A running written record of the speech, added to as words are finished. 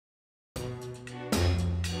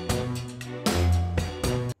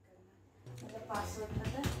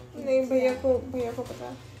नहीं, भैया को पता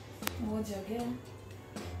है वो जगह।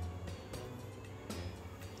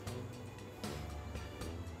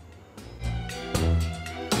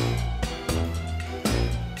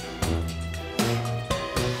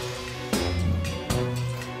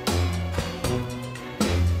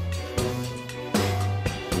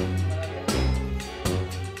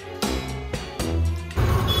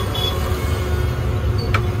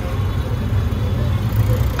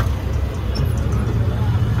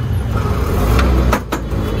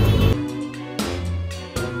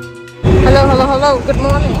 Hello, good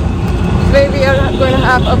morning. Today we are going to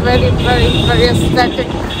have a very aesthetic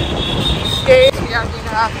day. We are going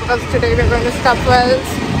to have, because today we are going to stepwells,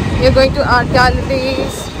 we are going to art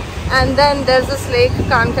galleries, and then there's this lake,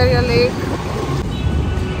 Kankarya Lake.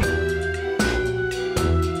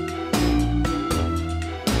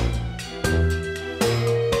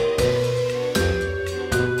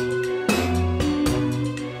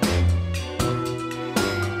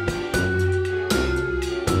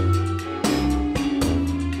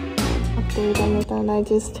 Amrita and I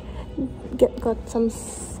just got some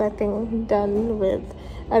setting done with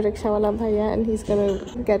a rickshaw wala bhaiya, and he's gonna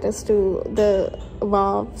get us to the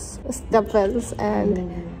vavs, stepwells,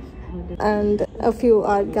 and a few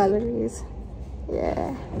art galleries.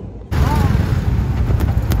 Yeah.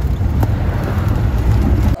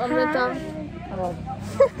 Amrita,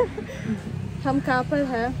 हम कहाँ पर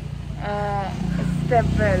हैं?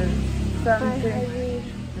 Stepwell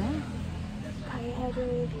something.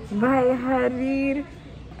 Bhai Harir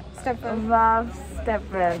Stepwell. Wow,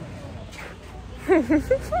 Stepwell.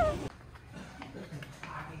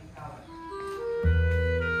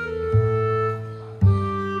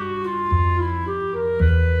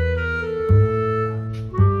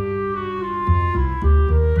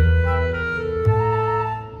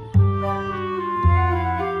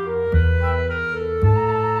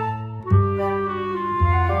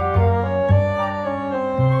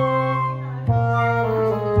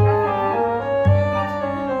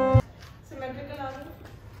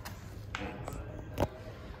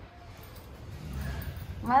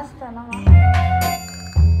 मस्त है ना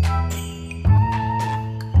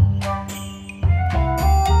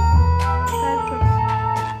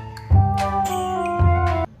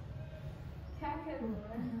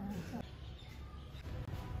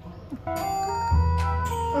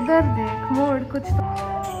उधर देख मोड़ कुछ तो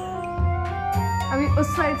अभी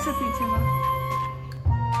उस साइड से पीछे ना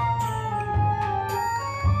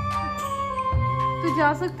तू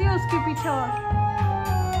जा सकती है उसके पीछे और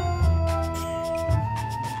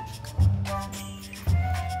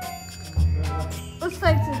उस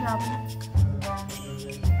साइड से जा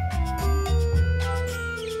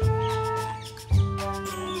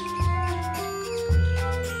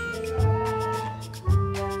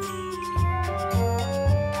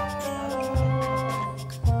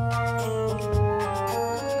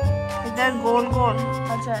इधर गोल गोल।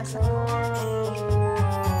 अच्छा ऐसा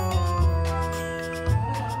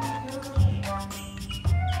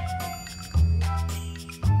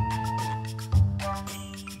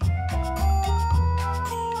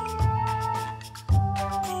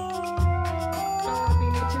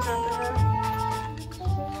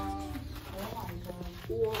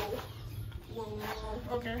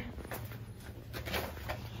Okay.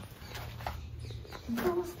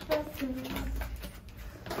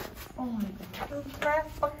 Oh my god. मैं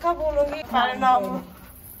पक्का बोलूँगी मेरा नाम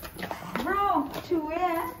Bro, चूहे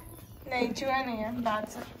हैं? नहीं चूहा नहीं है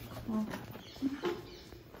bats है.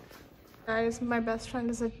 Guys, my best friend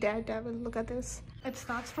is a daredevil. Look at this. It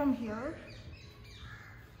starts from here.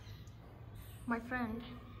 My friend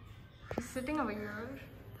is sitting over here.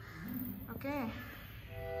 Okay.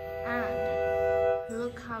 And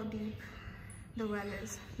look how deep the well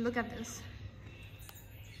is. Look at this.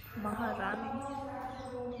 Maharani.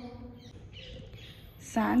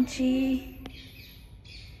 Sanchi.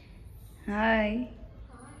 Hi.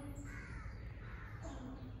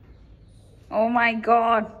 Oh my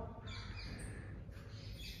god.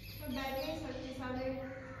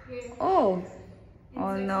 Oh.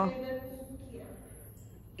 Oh no.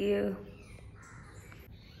 Ew.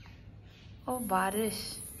 Oh, बारिश.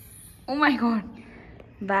 Oh my god.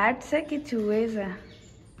 Bats है कि चूहे है?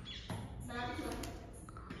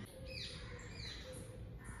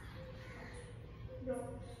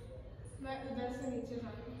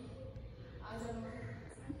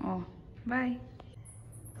 Oh, bye.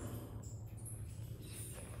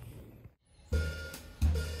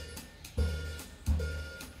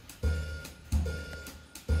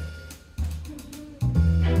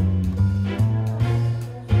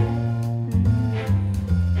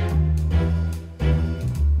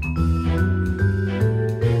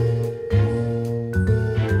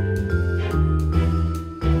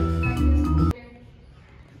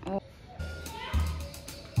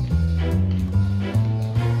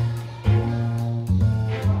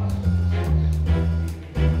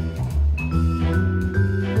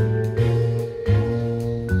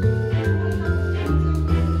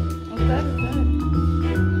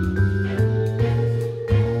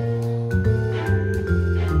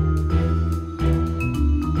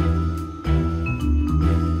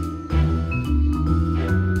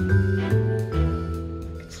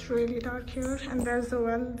 there's the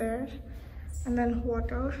well there, and then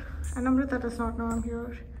water. And Amrita does not know I'm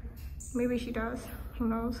here. Maybe she does, who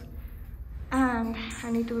knows. And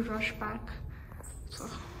I need to rush back, so.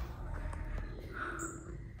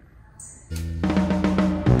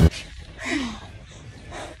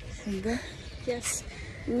 Yes.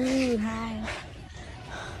 Ooh, hi.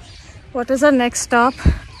 What is our next stop?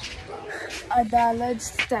 Adalat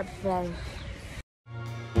stepwell.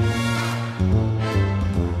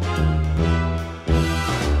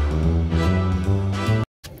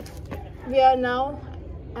 We are now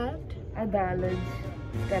at Adalat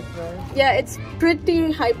stepwell. yeah, it's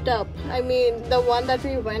pretty hyped up. I mean, the one that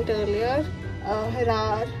we went earlier,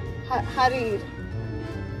 Harir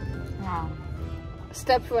Yeah.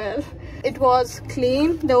 stepwell. It was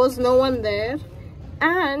clean. There was no one there,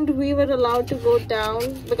 and we were allowed to go down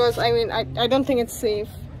because I mean, I don't think it's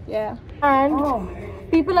safe. Yeah. And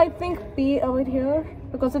people I think pee over here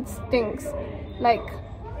because it stinks, like.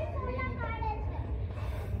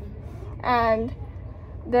 And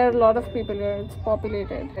there are a lot of people here. It's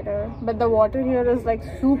populated, but the water here is like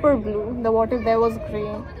super blue. The water there was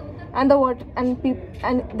green, and the water and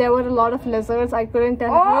there were a lot of lizards. I couldn't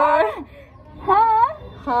tell. Oh! Huh?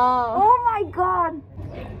 Huh. Oh my god.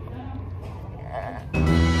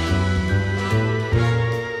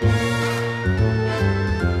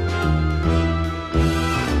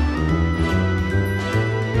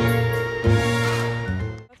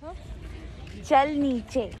 चल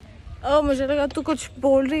नीचे. मुझे लगा तू कुछ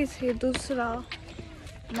बोल रही थी दूसरा.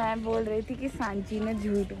 मैं बोल रही थी कि सांची ने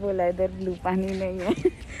झूठ बोला, इधर ब्लू पानी नहीं है.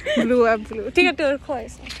 ब्लू है ब्लू. ठीक है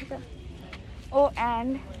टर्कोइज. ठीक है. ओ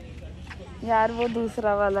एंड यार वो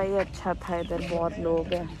दूसरा वाला ही अच्छा था. इधर बहुत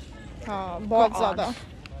लोग हैं. हाँ बहुत ज़्यादा.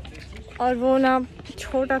 और वो ना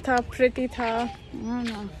छोटा था, प्रिटी था.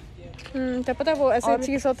 ना तो पता है वो ऐसे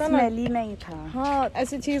चीज़ होता है ना. स्मेली नहीं था. हाँ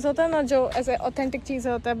ऐसी चीज़ होता है ना जो ऐसे ऑथेंटिक चीज़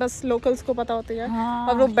होता है, बस लोकल्स को पता होती है. हाँ.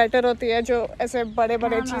 और वो बेटर होती है जो ऐसे बड़े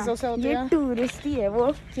बड़े हाँ चीज़ों से होती ये है. टूरिस्ट ही है वो.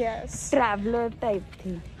 यस. ट्रैवलर टाइप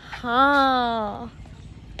थी. हाँ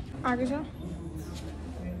आगे जाओ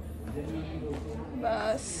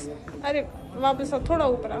बस. अरे वापस आओ, थोड़ा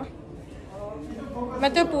ऊपर आ.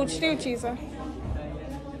 मैं तो पूछ रही हूँ चीज़ें.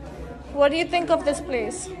 What do you think of this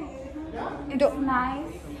place? It's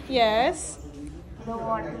nice. Yes. The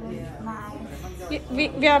water is nice. We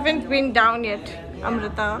haven't been down yet,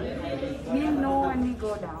 Amrita. We'll know when we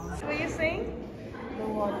go down. What are you saying? The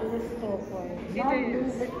water is turquoise. It Not is.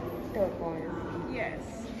 blue, but turquoise. Yes.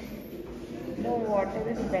 The water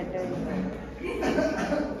is better.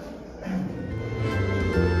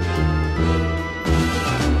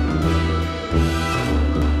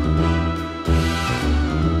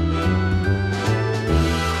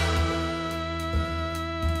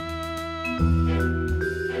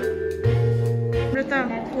 Amrita,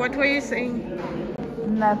 what were you saying?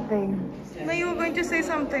 Nothing. No, you were going to say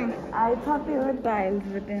something. I thought they were tiles,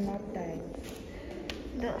 but they're not tiles.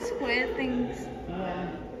 The square things. Yeah.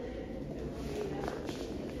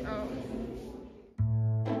 Oh.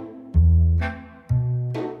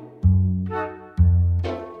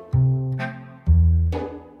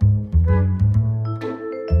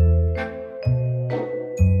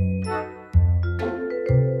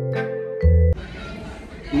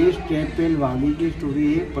 ये stepwell वाली की story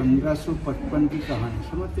है 1555 की कहानी.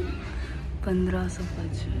 समझते हैं?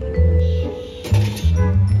 1555.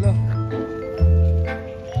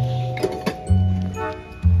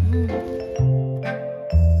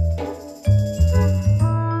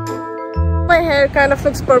 My hair kind of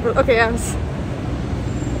looks purple. Okay, yes.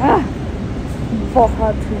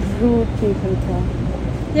 बहुत rude people थे.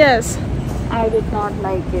 Yes. I did not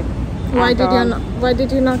like it. Why at did you all. not? Why did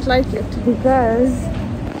you not like it? Because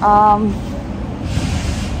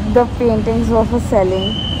the paintings were for selling,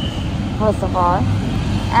 first of all,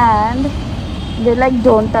 and they're like,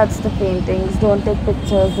 don't touch the paintings, don't take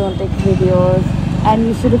pictures, don't take videos, and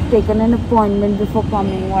you should have taken an appointment before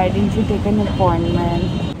coming. Why didn't you take an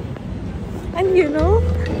appointment? And you know,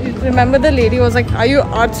 remember the lady was like, are you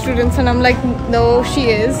art students? And I'm like, no, she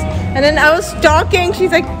is. And then I was talking,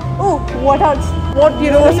 she's like, oh, what art? What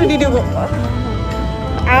university do you go?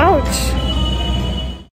 Ouch.